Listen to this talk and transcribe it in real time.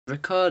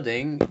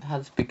Recording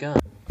has begun.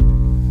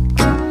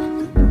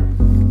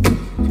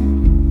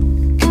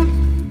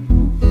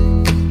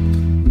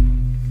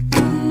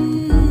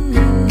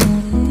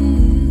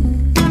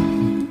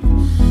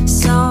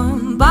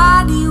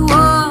 Somebody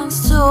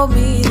once told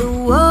me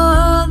the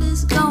world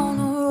is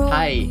gonna roll.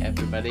 Hi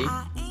everybody,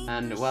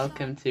 and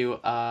welcome to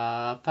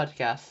our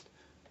podcast,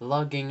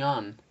 Logging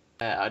On.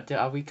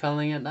 Are we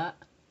calling it that?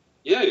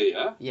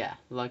 Yeah. Yeah,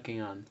 Logging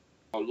On.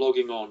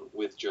 Logging on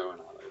with Joe and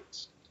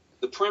Alex.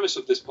 The premise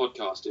of this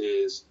podcast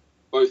is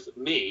both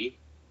me.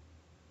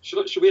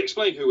 Should we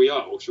explain who we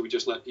are, or should we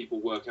just let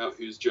people work out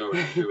who's Joe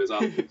and who is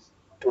Alex?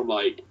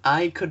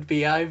 I could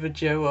be either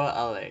Joe or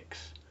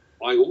Alex.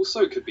 I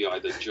also could be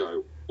either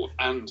Joe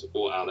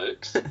or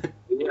Alex.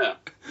 Yeah.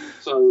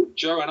 So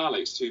Joe and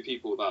Alex, two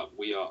people that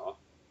we are,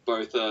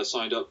 both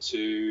signed up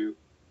to,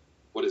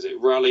 what is it,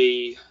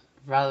 Rally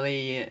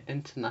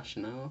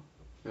International.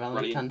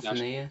 Rally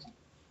Tanzania. International.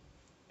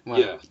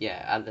 Well,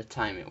 yeah, at the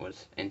time it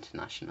was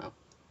international.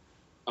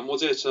 And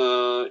wasn't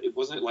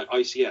it like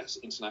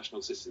ICS,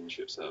 International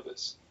Citizenship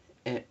Service?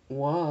 It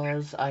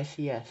was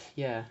ICS,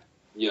 yeah.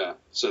 Yeah,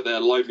 so their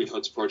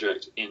livelihoods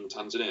project in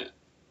Tanzania.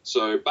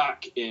 So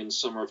back in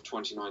summer of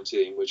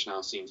 2019, which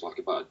now seems like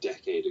about a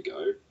decade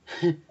ago,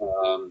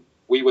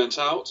 we went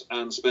out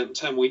and spent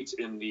 10 weeks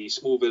in the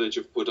small village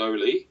of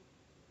Podoli,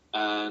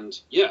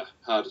 and yeah,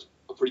 had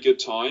a pretty good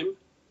time.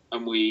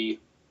 And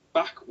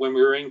back when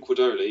we were in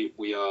Podoli,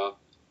 we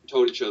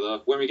told each other,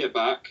 when we get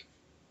back,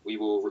 we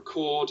will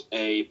record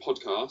a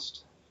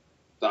podcast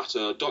that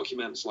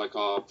documents like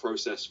our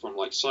process from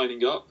like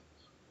signing up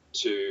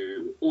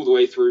to all the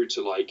way through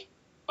to like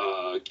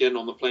getting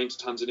on the plane to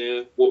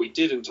Tanzania, what we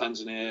did in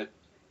Tanzania,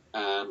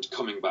 and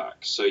coming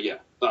back. So yeah,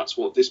 that's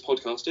what this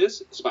podcast is.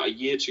 It's about a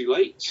year too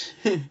late.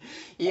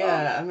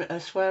 Yeah, I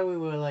swear we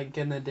were like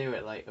gonna do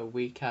it like a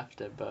week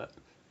after, but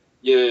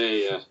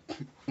Yeah.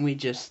 we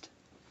just,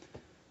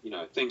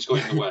 things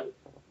got in the way.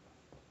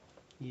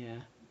 Yeah.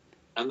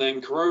 And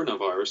then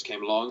coronavirus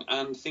came along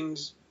and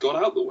things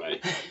got out the way,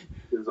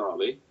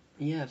 bizarrely.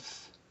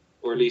 Yes.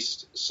 Or at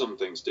least some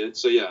things did.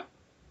 So yeah,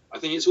 I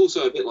think it's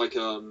also a bit like,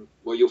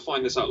 well, you'll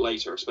find this out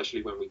later,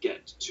 especially when we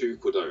get to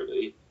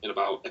Podoli in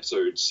about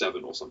episode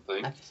 7 or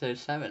something. Episode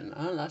 7?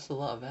 Oh, that's a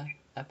lot of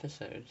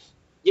episodes.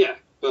 Yeah,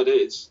 but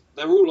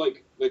they're all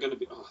like, they're going to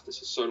be,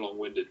 this is so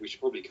long-winded, we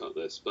should probably cut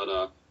this,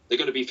 but they're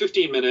going to be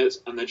 15 minutes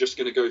and they're just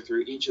going to go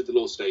through each of the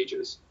little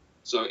stages.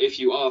 So if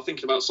you are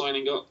thinking about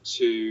signing up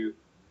to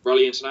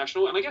Rally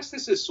International, and I guess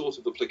this is sort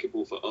of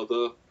applicable for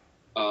other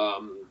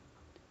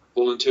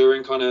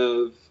volunteering kind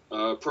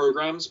of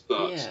programs,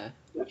 but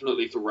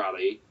definitely for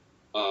Rally,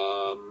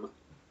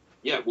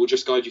 we'll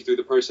just guide you through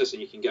the process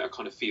and you can get a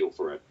kind of feel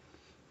for it.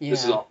 Yeah.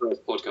 This is our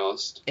first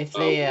podcast. If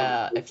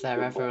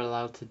they're ever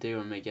allowed to do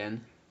them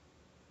again.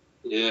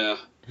 Yeah.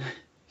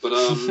 But,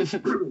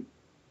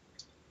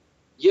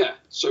 yeah,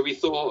 so we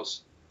thought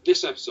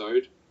this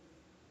episode,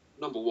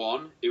 number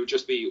one, it would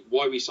just be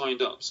why we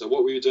signed up. So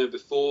what we were doing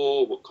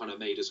before, what kind of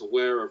made us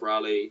aware of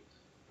Rally,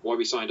 why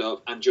we signed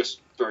up, and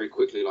just very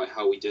quickly, like,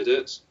 how we did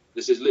it.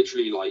 This is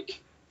literally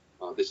like,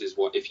 this is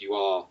what, if you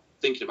are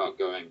thinking about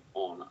going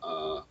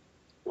on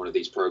one of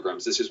these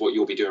programs, this is what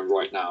you'll be doing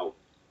right now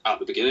at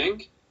the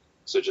beginning.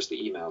 So just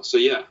the email. So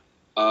yeah,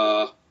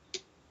 I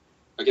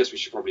guess we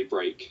should probably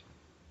break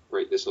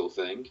this whole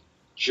thing.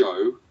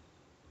 Joe,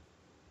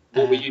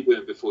 what were you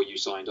doing before you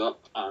signed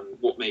up, and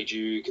what made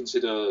you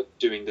consider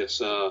doing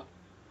this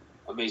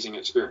amazing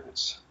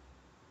experience?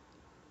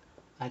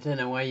 I don't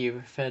know why you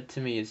referred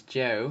to me as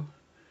Joe.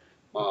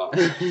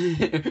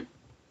 I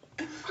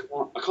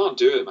can't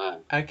do it, man.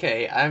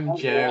 Okay, I'm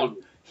Joe.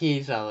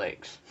 He's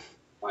Alex.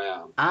 I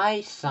am. I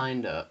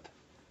signed up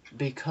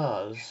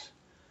because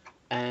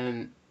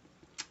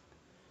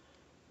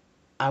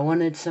I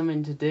wanted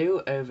something to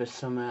do over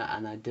summer,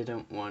 and I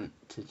didn't want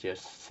to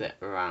just sit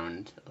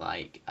around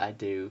like I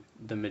do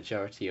the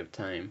majority of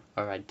time,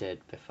 or I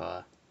did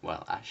before.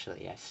 Well,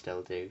 actually, I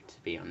still do,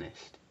 to be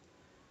honest.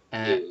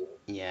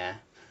 Yeah.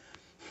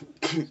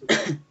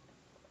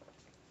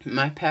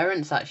 My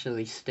parents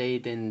actually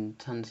stayed in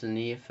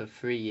Tanzania for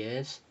 3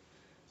 years.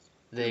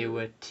 They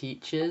were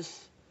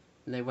teachers.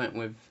 They went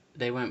with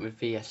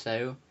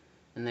VSO,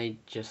 and they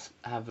just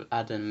have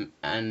had an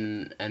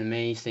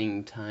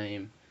amazing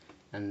time.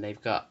 And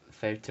they've got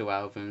photo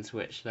albums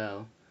which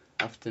they'll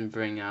often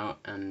bring out,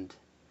 and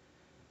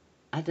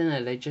I don't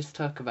know, they just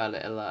talk about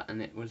it a lot, and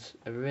it was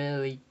a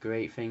really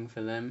great thing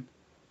for them.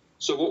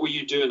 So what were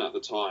you doing at the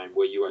time?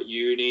 Were you at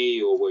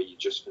uni, or were you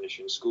just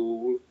finishing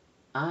school?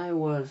 I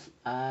was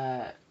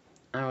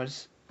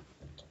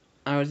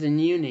in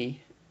uni.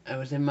 I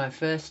was in my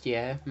first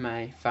year,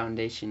 my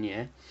foundation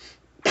year.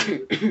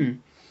 I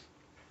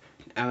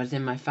was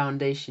in my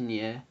foundation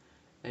year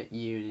at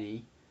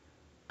uni,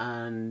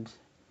 and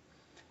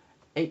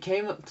it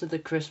came up to the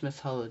Christmas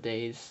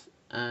holidays,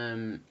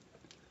 and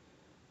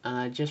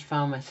I just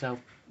found myself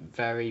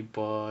very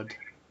bored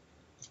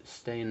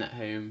staying at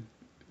home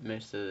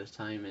most of the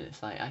time, and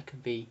it's like I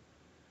could be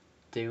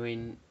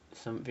doing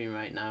something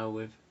right now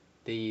with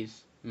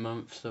these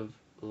months of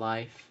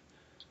life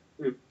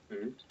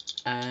Mhm.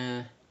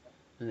 And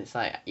it's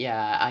like,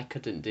 yeah, I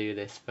couldn't do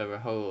this for a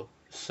whole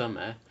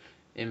summer.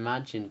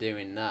 Imagine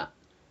doing that.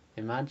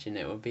 Imagine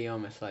it would be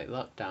almost like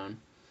lockdown.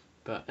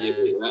 But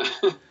Yeah.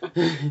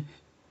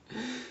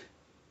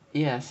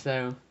 yeah,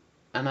 so,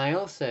 and I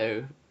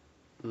also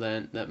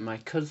learnt that my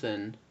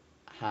cousin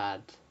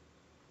had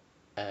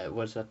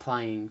was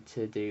applying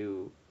to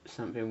do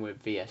something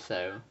with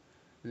VSO,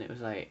 and it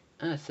was like,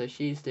 oh, so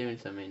she's doing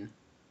something.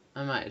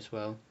 I might as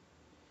well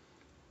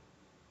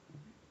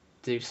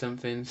do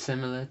something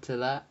similar to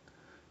that.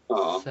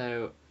 Ah.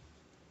 So,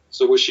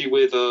 So was she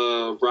with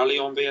Rally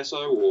on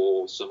VSO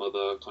or some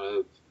other kind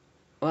of?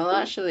 well,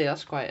 actually,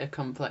 that's quite a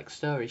complex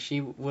story.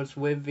 She was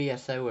with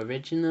VSO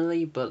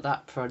originally, but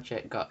that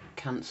project got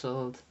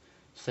cancelled,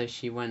 so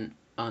she went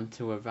on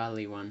to a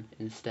Rally one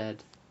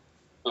instead.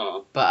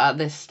 Oh, But at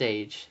this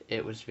stage,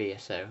 it was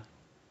VSO.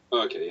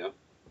 okay, yeah.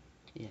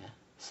 Yeah.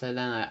 So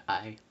then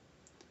I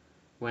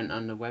went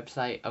on the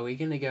website. Are we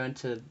going to go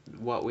into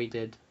what we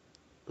did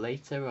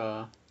later,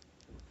 or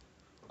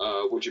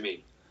What do you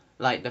mean?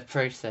 like the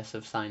process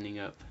of signing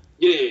up?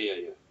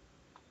 Yeah.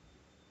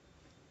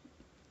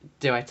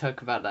 Do I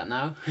talk about that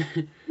now?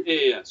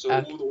 Yeah. So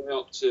Okay. all the way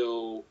up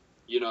till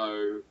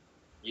you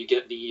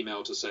get the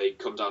email to say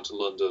come down to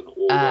London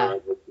or Ah,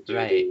 wherever to do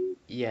right. the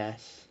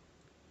Yes.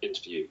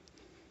 interview.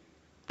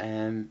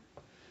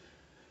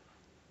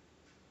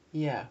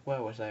 Yeah,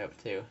 where was I up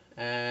to?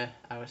 I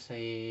was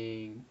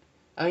saying,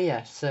 oh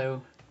yeah,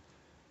 so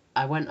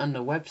I went on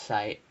the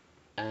website,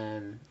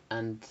 and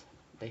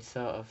they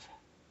sort of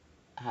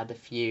had a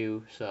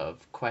few sort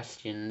of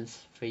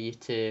questions for you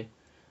to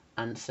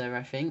answer.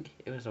 I think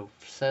it was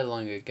so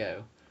long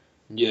ago.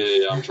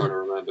 Yeah, I'm trying to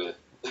remember.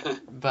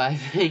 But I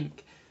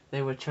think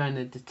they were trying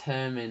to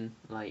determine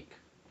like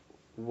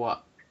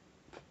what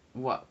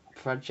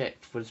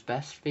project was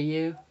best for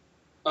you.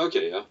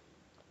 Okay, yeah.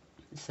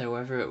 So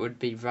whether it would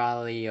be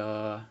Rally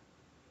or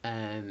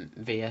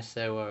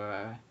VSO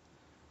or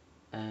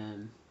I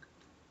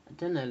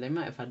don't know. They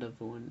might have had other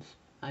ones.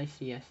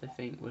 ICS, I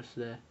think, was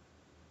the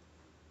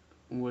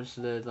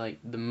like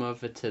the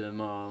mother to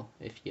them all,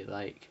 if you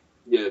like.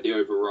 Yeah, the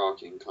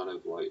overarching kind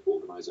of like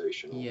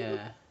organisation.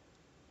 Yeah.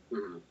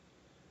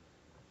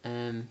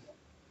 Mm-hmm.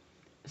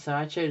 So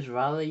I chose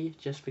Rally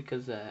just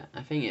because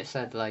I think it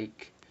said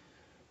like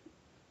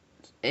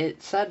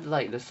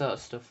the sort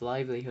of stuff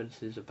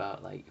Livelihoods is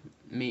about, like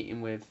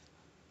meeting with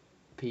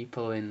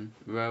people in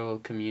rural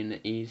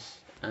communities,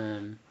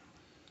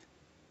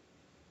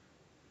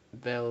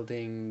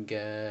 building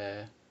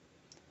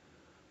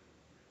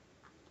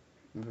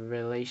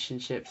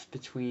relationships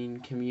between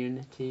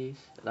communities,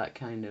 that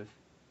kind of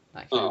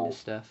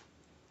stuff.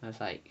 I was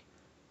like,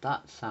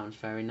 that sounds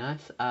very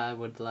nice. I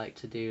would like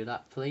to do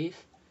that, please.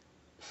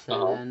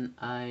 So then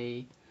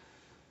I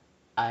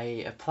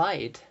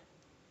applied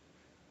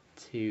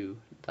to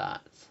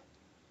that.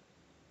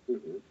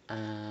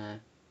 Mm-hmm.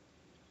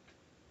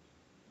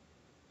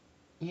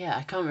 Yeah,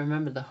 I can't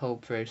remember the whole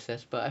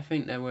process, but I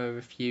think there were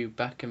a few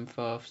back and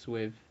forths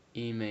with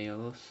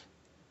emails.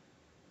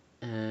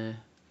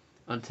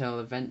 Until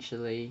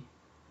eventually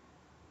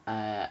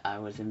I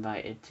was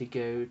invited to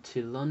go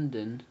to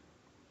London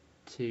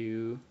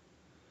to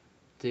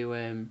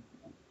do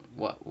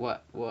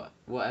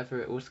whatever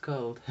it was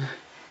called.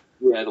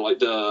 Yeah, like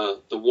the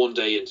 1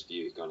 day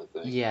interview kind of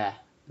thing. Yeah,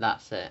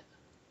 that's it.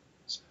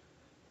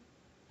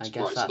 I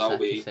guess right, that's so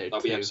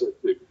that'll be episode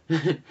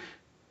 2.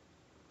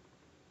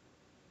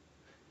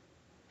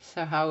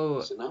 So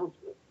what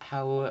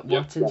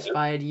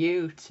inspired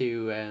you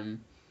to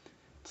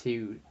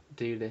do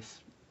this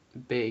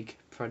big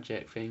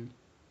project thing?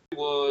 I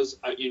was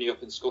at uni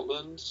up in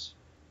Scotland.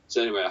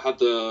 So anyway, I had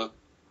the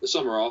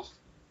summer off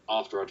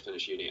after I'd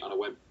finished uni, and I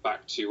went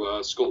back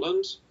to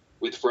Scotland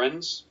with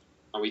friends,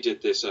 and we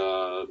did this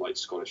like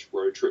Scottish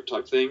road trip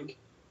type thing.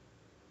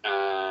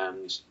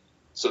 And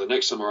so the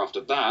next summer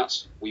after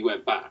that, we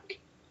went back,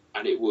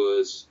 and it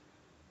was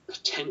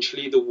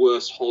potentially the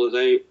worst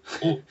holiday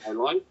of my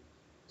life.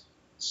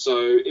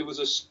 So it was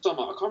a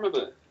summer. I can't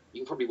remember.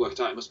 You can probably work it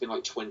out. It must have been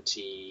like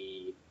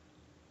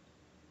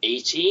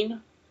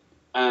 2018.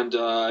 And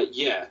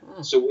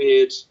so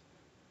we'd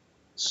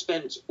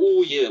spent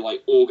all year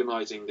like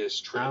organising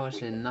this trip. I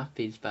was in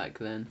nappies back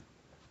then.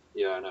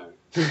 Yeah, I know.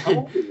 How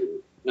old are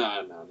you?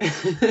 No.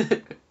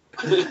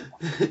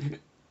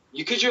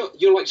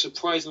 You're like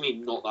surprisingly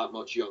not that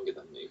much younger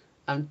than me.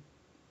 I'm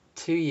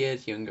 2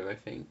 years younger, I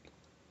think.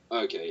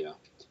 Okay, yeah. I'm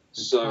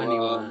So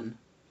 21.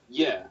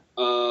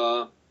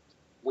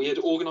 we had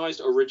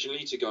organised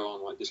originally to go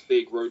on like this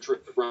big road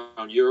trip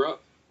around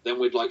Europe. Then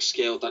we'd like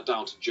scaled that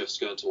down to just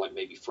going to like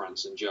maybe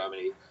France and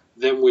Germany.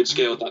 Then we'd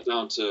scaled that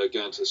down to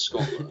going to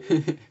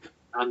Scotland.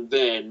 And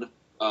then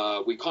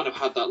we kind of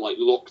had that like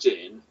locked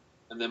in.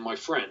 And then my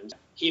friend,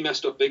 he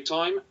messed up big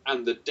time.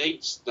 And the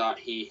dates that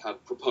he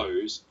had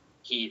proposed,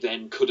 he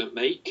then couldn't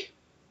make.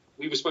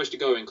 We were supposed to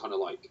go in kind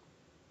of like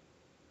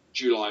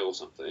July or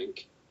something.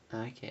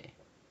 Okay.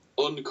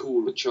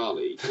 Uncool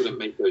Charlie couldn't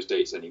make those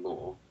dates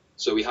anymore.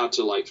 So we had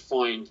to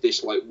find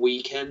this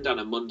weekend and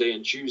a Monday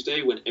and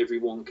Tuesday when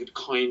everyone could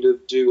kind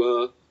of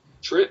do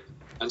trip,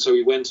 and so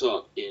we went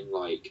up in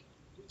like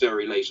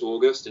very late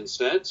August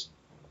instead.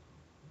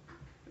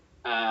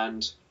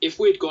 And if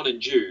we'd gone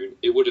in June,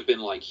 it would have been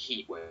like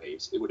heat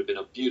waves. It would have been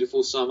a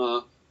beautiful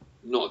summer,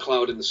 not a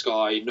cloud in the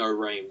sky, no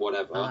rain,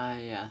 whatever.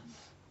 Yeah.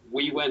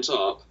 We went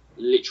up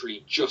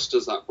literally just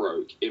as that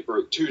broke. It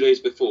broke 2 days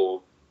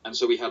before, and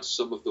so we had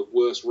some of the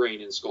worst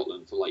rain in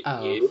Scotland for like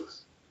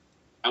years.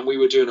 And we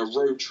were doing a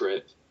road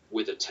trip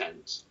with a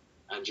tent,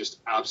 and just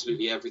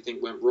absolutely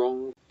everything went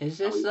wrong. Is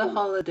this the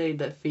holiday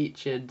that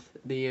featured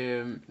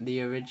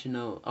the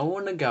original "I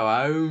want to go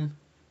home"?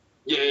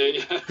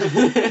 Yeah.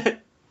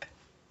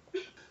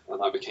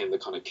 And that became the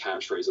kind of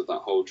catchphrase of that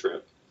whole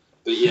trip.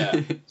 But yeah,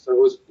 so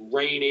it was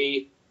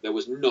rainy. There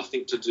was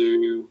nothing to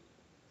do.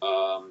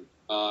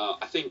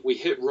 I think we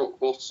hit rock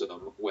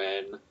bottom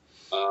when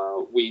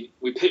we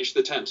pitched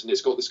the tent, and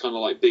it's got this kind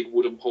of like big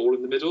wooden pole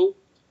in the middle,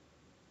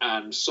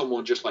 and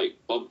someone just like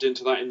bumped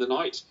into that in the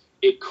night.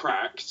 It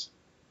cracked,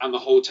 and the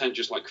whole tent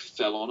just like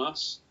fell on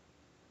us.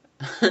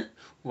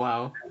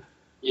 Wow.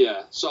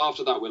 Yeah, so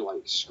after that we're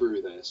like,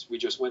 screw this. We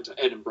just went to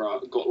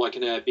Edinburgh, got like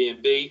an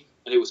Airbnb,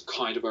 and it was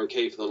kind of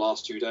okay for the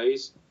last 2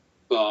 days.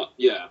 But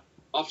yeah,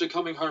 after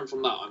coming home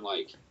from that, I'm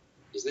like,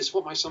 is this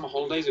what my summer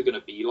holidays are going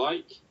to be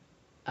like?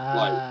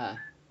 Right.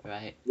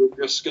 We're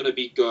just going to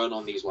be going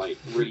on these like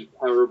really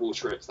terrible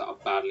trips that are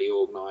badly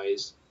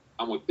organised,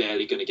 and we're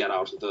barely going to get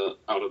out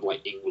of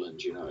like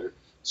England, you know.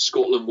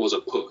 Scotland was a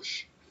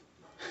push.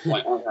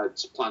 Like, I had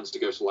plans to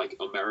go to like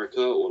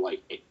America or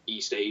like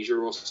East Asia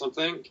or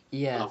something.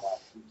 Yeah. And I'm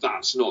like,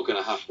 that's not going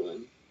to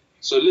happen.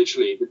 So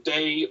literally, the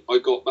day I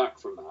got back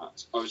from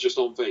that, I was just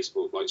on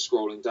Facebook, like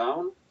scrolling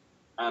down,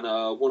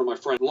 and one of my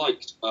friends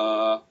liked,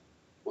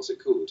 what's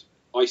it called?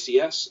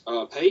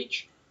 ICS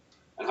page,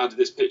 and had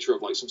this picture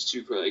of like some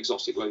super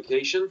exotic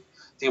location.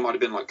 I think it might have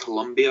been like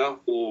Colombia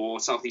or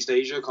Southeast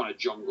Asia, kind of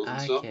jungle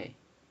and stuff. And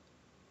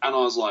I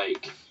was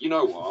like, you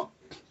know what?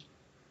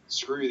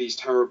 Screw these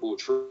terrible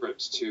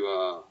trips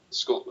to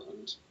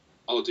Scotland.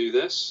 I'll do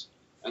this.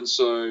 And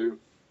so,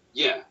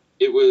 yeah,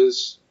 it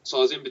was. So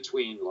I was in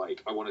between,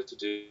 like, I wanted to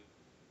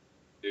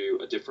do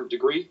a different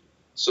degree.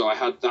 So I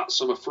had that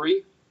summer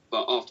free,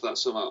 but after that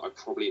summer, I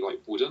probably, like,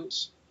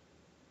 wouldn't.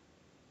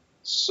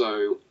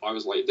 So I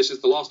was like, this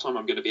is the last time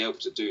I'm going to be able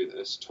to do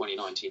this,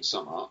 2019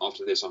 summer.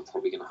 After this, I'm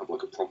probably going to have,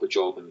 like, a proper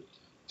job and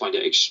find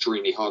it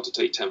extremely hard to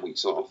take 10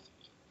 weeks off.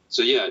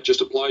 So, yeah, just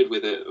applied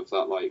with it of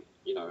that, like,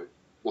 you know,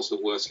 what's the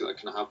worst that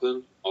can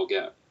happen? I'll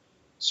get,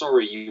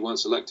 sorry, you weren't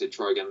selected,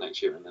 try again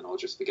next year, and then I'll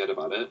just forget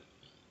about it.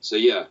 So,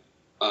 yeah.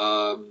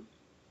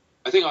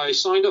 I think I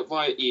signed up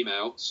via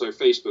email, so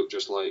Facebook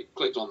just like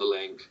clicked on the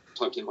link,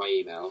 typed in my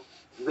email.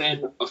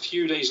 Then a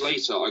few days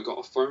later, I got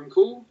a phone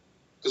call,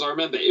 because I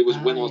remember it was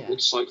when I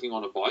was cycling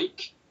on a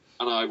bike,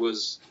 and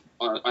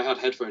I had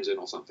headphones in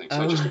or something,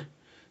 so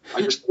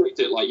I just clicked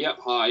it like, yep,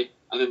 hi,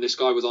 and then this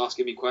guy was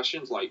asking me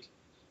questions like,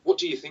 what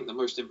do you think the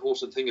most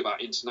important thing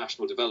about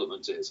international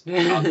development is?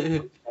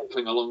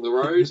 Cycling along the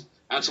road,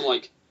 and to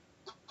like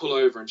pull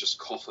over and just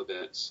cough a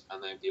bit,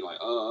 and then be like,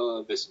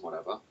 this and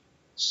whatever.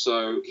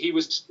 So he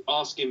was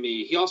asking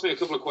me, he asked me a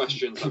couple of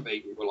questions that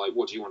vaguely were like,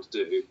 what do you want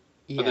to do?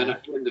 Yeah. And then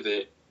at the end of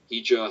it,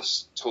 he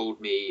just told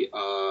me,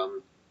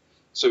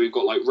 so we've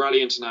got like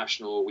Rally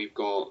International, we've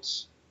got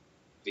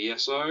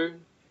VSO,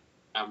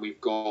 and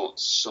we've got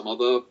some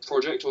other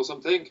project or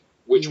something.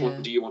 Which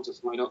one do you want to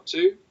sign up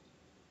to?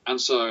 And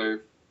so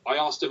I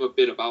asked him a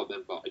bit about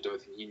them, but I don't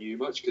think he knew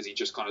much, because he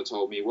just kind of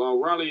told me, well,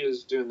 Rally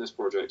is doing this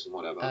project and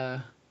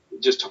whatever. He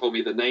just told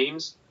me the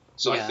names.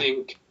 So I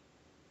think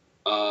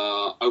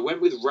I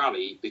went with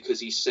Rally because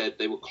he said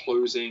they were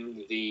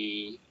closing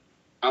the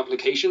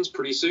applications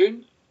pretty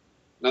soon.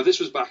 Now, this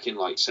was back in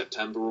like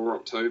September or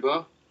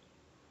October.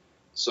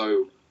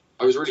 So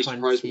I was really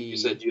surprised when you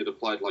said you had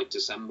applied like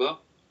December.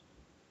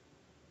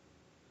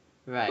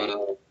 Right.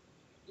 But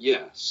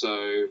yeah,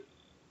 so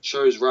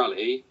chose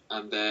Rally,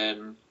 and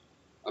then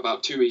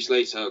about 2 weeks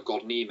later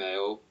got an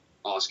email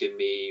asking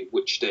me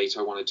which date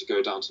I wanted to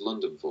go down to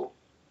London for.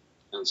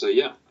 And so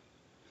yeah.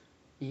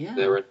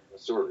 They're in the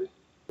story.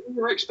 What are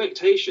your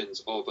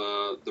expectations of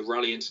the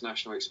Rally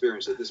International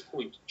experience at this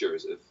point,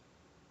 Joseph?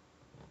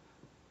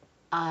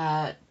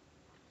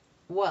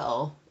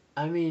 Well,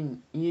 I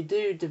mean, you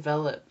do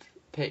develop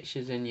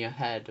pictures in your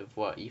head of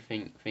what you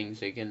think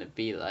things are going to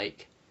be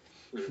like.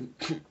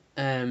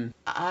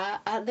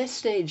 At this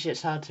stage,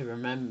 it's hard to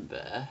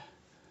remember.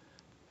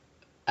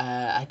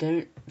 I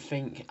don't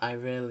think I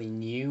really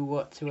knew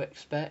what to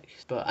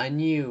expect, but I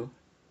knew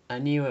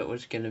it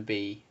was going to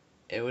be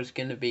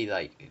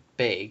like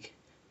big.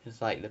 It's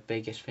like the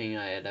biggest thing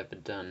I had ever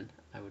done.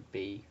 I would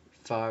be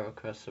far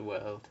across the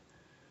world.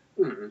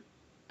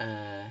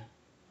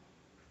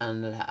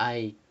 And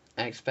I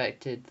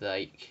expected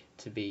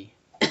to be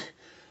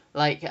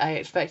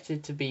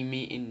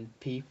meeting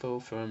people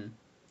from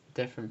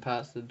different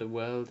parts of the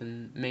world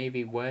and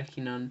maybe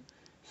working on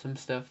some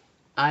stuff.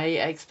 I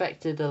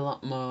expected a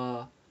lot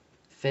more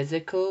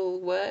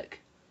physical work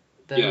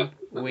than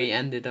we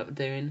ended up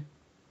doing.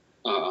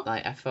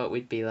 Like, I thought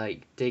we'd be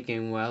like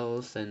digging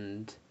wells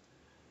and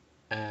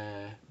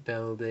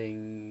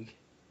building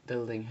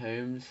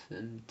homes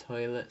and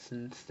toilets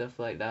and stuff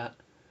like that.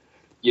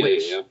 Yeah,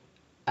 Which yeah.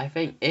 I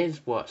think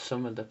is what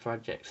some of the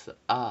projects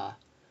are.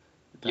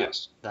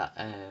 Yes. That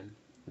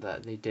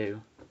they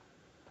do.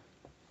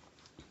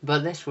 But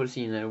this was,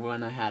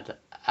 when I had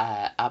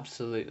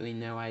absolutely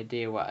no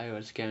idea what I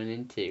was going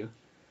into.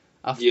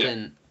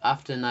 Often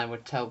I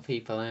would tell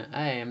people,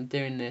 hey, I'm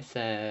doing this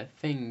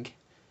thing,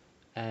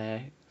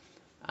 and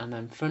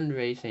I'm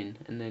fundraising,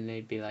 and then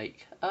they'd be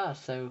like, oh,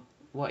 so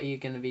what are you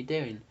going to be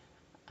doing?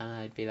 And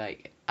I'd be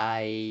like,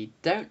 I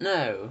don't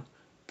know,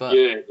 but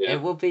Yeah.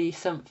 it will be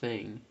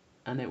something,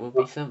 and it will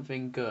be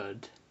something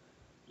good.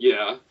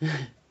 Yeah.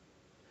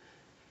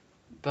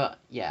 But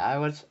yeah,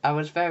 I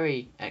was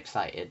very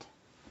excited,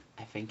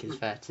 I think it's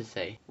fair to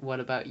say. What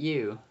about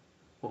you?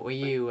 What were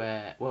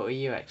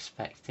you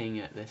expecting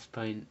at this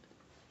point?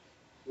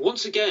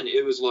 Once again,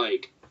 it was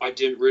like I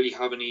didn't really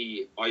have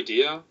any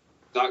idea.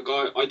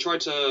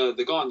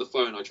 The guy on the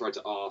phone, I tried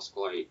to ask,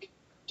 like,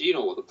 do you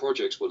know what the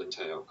projects will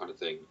entail, kind of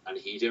thing, and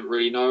he didn't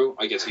really know.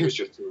 I guess he was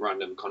just a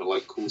random kind of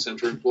like call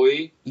center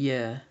employee.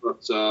 Yeah.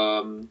 But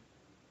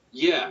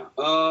yeah.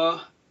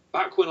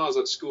 Back when I was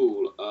at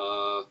school,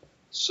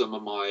 some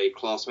of my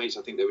classmates,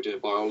 I think they were doing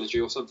biology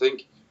or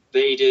something.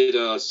 They did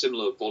a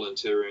similar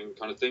volunteering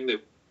kind of thing. They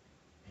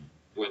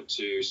went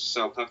to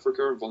South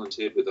Africa and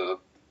volunteered with a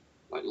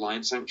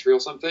lion sanctuary or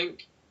something.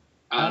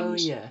 And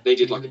they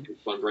did like a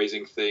big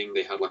fundraising thing.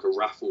 They had like a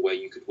raffle where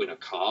you could win a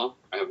car.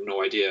 I have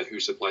no idea who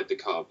supplied the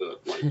car,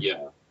 but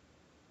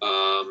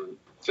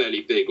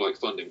fairly big like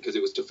funding because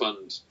it was to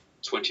fund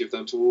 20 of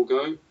them to all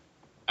go.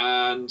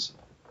 And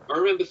I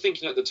remember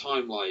thinking at the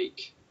time,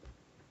 like,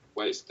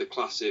 where it's the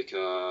classic,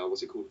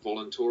 what's it called,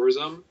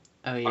 voluntourism.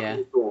 Oh yeah.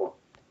 I thought,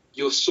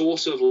 you're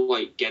sort of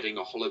like getting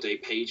a holiday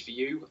paid for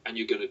you, and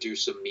you're going to do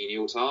some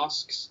menial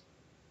tasks.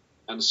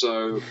 And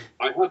so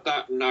I had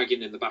that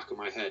nagging in the back of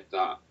my head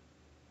that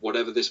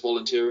whatever this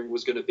volunteering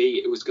was going to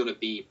be, it was going to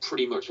be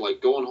pretty much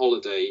like go on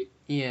holiday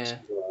to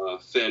a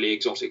fairly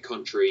exotic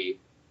country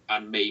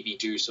and maybe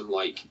do some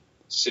like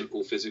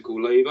simple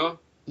physical labor.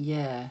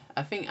 Yeah,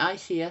 I think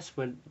ICS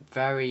were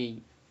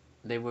very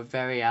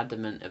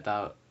adamant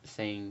about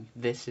saying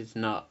this is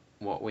not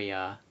what we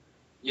are.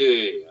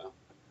 Yeah.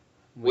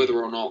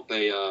 Whether or not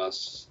they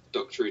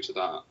stuck true to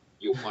that,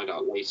 you'll find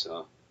out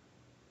later.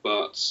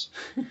 But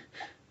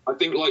I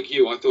think, like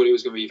you, I thought it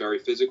was going to be very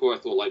physical. I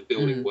thought, like,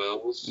 building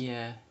wells.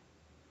 Yeah.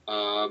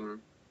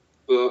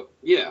 But,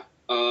 yeah,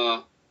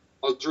 I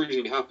was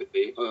really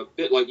happy. A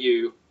bit like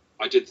you,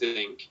 I did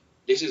think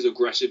this is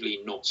aggressively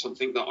not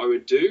something that I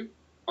would do.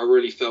 I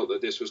really felt that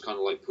this was kind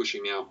of, like,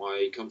 pushing me out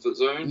my comfort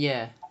zone.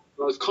 Yeah.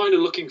 I was kind of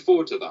looking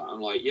forward to that.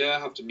 I'm like, I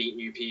have to meet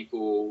new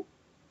people,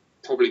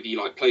 probably be,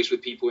 like, placed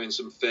with people in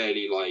some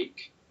fairly,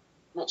 like,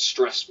 not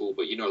stressful,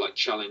 but, like,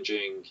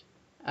 challenging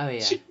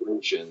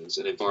situations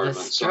and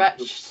environments. The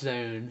stretch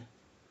zone.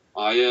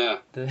 Oh, yeah.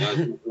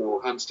 The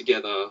little hands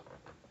together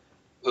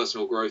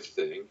personal growth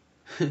thing.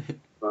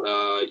 But,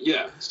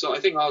 so I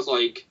think I was,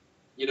 like,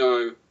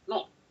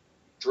 not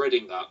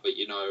dreading that, but,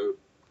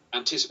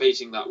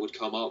 anticipating that would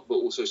come up, but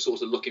also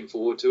sort of looking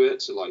forward to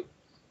it to, like,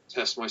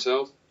 test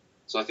myself.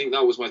 So I think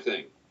that was my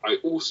thing. I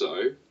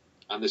also,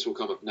 and this will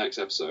come up next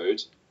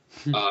episode,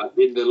 in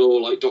the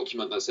little, like,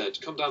 document that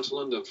said, come down to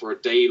London for a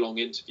day-long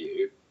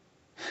interview,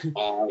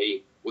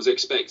 I was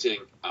expecting,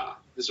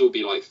 this will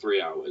be like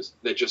 3 hours.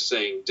 They're just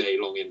saying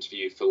day-long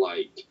interview for,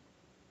 like,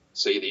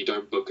 say that you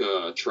don't book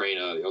a train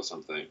early or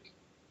something.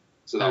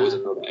 So that was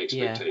another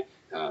expectation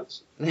I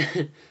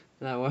had.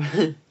 That was...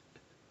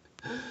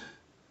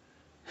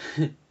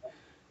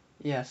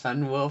 Yes,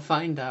 and we'll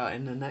find out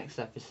in the next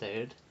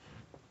episode.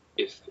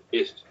 If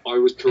I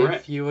was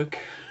correct. If you were...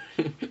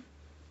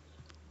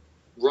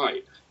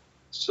 Right.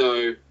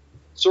 So,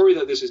 sorry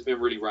that this has been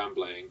really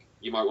rambling.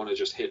 You might want to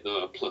just hit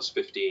the plus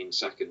 15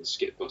 seconds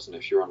skip button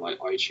if you're on like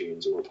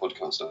iTunes or a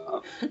podcast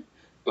app.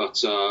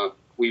 But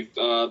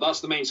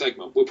that's the main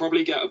segment. We'll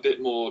probably get a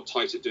bit more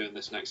tight at doing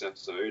this next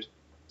episode.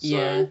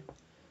 So,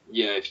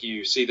 yeah, if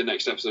you see the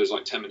next episode is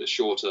like 10 minutes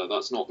shorter,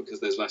 that's not because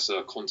there's less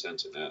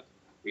content in it.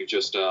 We've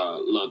just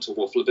learned to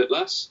waffle a bit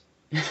less.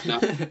 Now,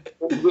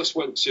 one of us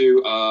went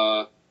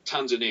to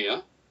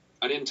Tanzania,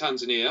 and in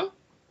Tanzania,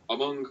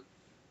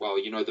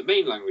 the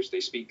main language they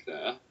speak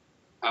there,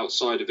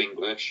 outside of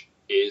English,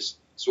 is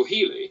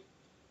Swahili.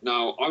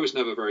 Now, I was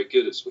never very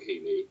good at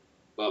Swahili,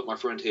 but my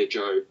friend here,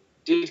 Joe,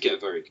 did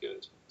get very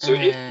good. So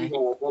if you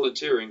are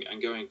volunteering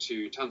and going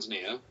to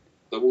Tanzania,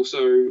 there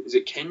also, is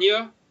it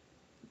Kenya?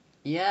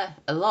 Yeah,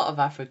 a lot of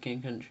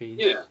African countries.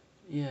 Yeah.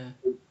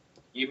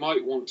 You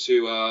might want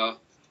to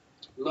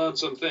learn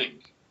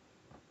something.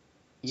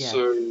 Yes.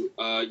 So,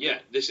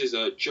 this is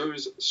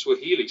Joe's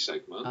Swahili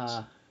segment.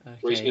 Okay,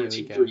 where he's going to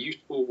teach you a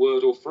useful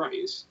word or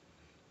phrase.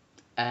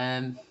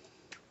 I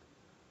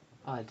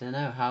don't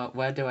know.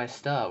 Where do I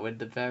start? With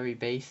the very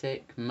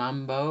basic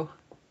mambo?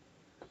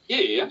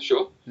 Yeah,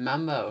 sure.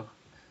 Mambo.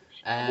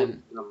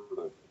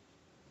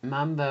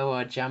 Mambo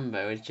or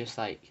jambo is just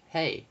like,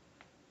 hey.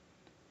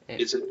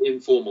 It's an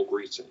informal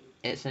greeting.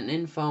 it's an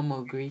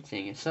informal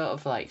greeting. It's sort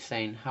of like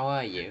saying "How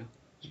are you?"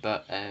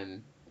 but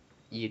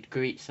you'd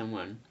greet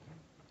someone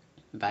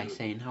by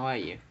saying "How are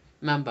you,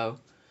 Mambo?"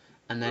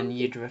 and then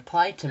you'd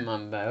reply to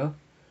Mambo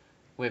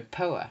with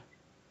Poa,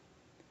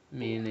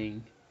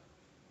 meaning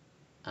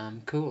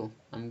I'm cool,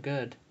 I'm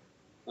good.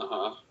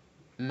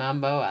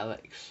 Mambo,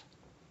 Alex.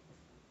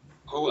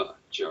 Poa,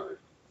 Joe.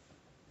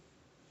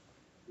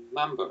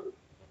 Mambo.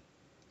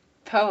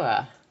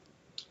 Poa.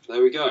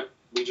 There we go.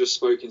 We just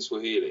spoke in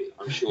Swahili.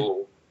 I'm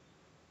sure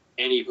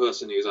any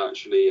person who's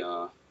actually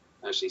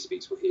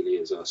speaks Swahili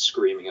is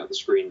screaming at the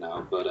screen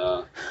now.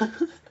 But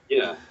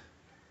yeah.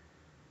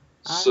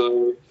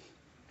 So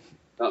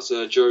that's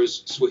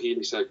Joe's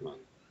Swahili segment.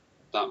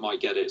 That might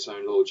get its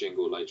own little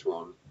jingle later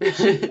on.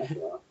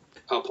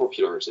 How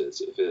popular it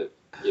is,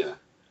 yeah.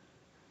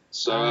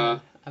 So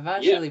I've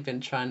actually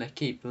been trying to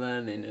keep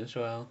learning as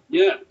well.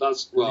 Yeah,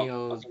 as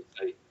I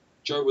say,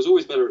 Joe was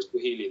always better at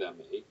Swahili than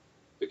me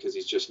because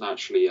he's just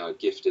naturally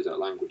gifted at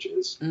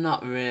languages.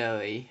 Not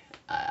really.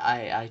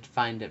 I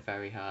find it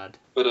very hard.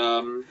 But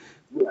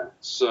yeah.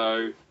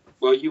 So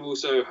you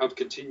also have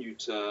continued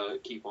to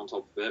keep on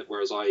top of it,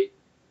 whereas I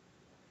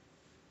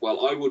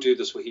will do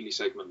the Swahili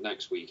segment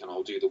next week, and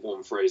I'll do the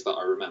one phrase that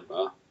I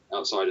remember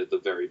outside of the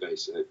very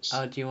basics.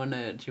 Oh, do you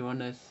wanna?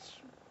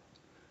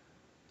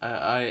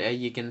 Are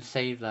you gonna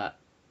save that?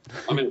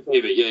 I'm gonna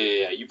save it.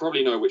 Yeah. You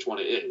probably know which one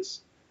it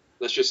is.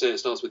 Let's just say it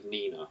starts with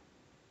Nina.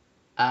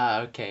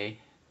 Ah, okay.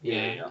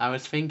 Yeah. I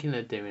was thinking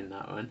of doing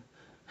that one.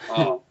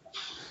 Oh.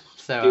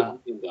 So.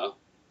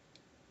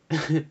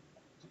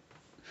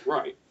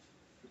 Right.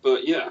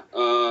 But yeah.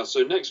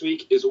 So next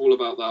week is all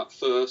about that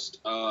first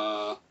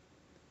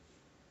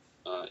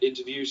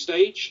interview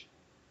stage,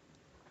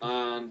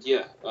 and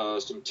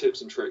some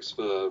tips and tricks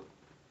for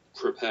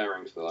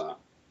preparing for that.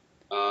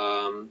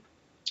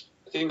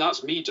 I think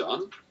that's me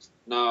done.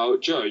 Now,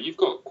 Joe, you've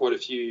got quite a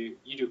few.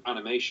 You do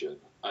animation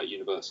at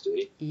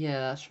university. Yeah,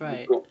 that's right.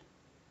 You've got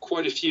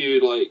quite a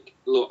few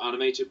little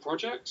animated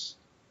projects.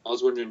 I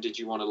was wondering, did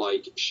you want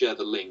to share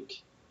the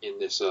link in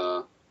this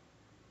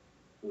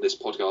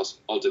podcast?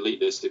 I'll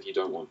delete this if you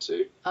don't want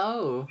to.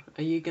 Oh,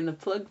 are you gonna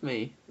plug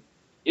me?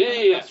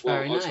 Yeah. That's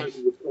very nice. I was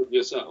hoping you'd plug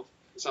yourself.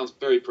 It sounds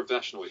very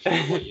professional if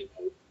you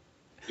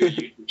your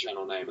YouTube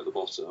channel name at the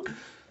bottom.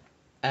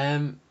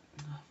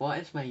 What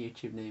is my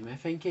YouTube name? I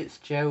think it's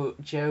Joe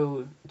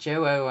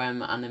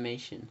OM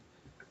Animation.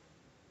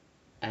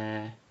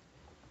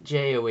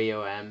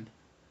 JOEOM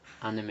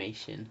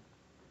Animation.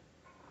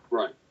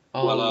 Right.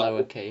 All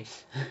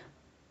lowercase.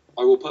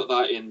 I will put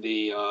that in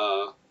the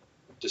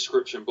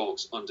description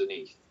box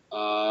underneath.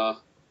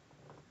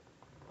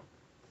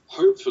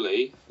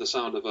 Hopefully, the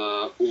sound of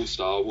All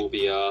Star will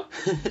be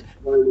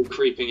slowly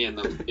creeping in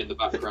the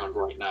background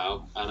right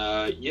now. And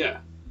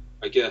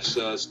I guess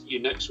see you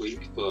next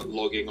week for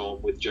logging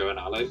on with Joe and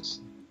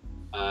Alex.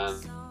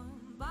 And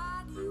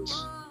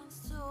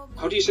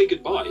how do you say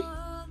goodbye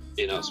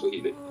in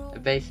Swahili? A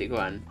basic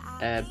one.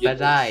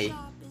 Badai.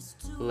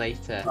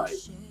 Later.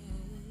 Right.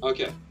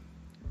 Okay.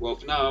 Well,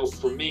 for now,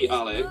 from me,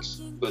 Alex,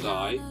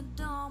 Badai.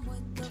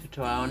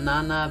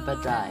 Tutuaonana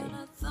Badai.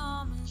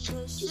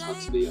 Just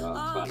had to be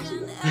fancy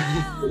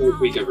there. Good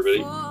week,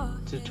 everybody.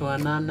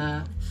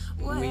 Tutuanana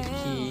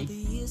Wiki.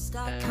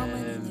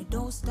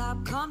 Don't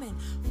stop coming,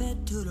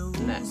 fed to the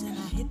rules, and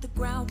I hit the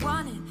ground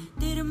running.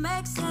 Didn't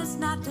make sense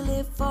not to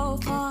live for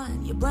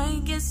fun. Your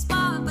brain gets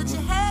smart, but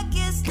your head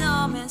gets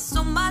dumb. And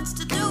so much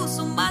to do,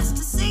 so much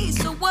to see.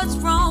 So what's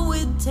wrong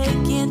with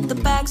taking the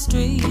back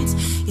streets?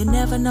 You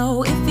never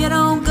know if you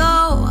don't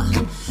go.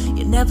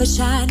 You never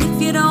shine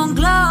if you don't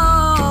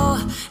glow.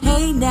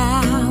 Hey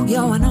now,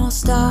 you're an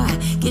all-star.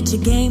 Get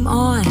your game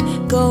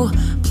on, go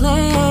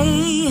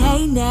play.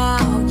 Hey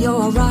now,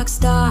 you're a rock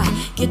star.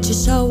 Get your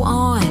show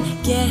on,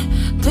 get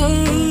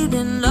paid,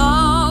 and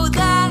all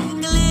that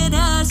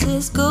glitters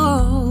is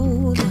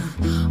gold.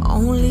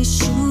 Only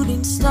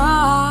shooting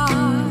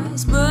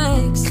stars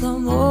breaks the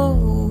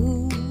mold.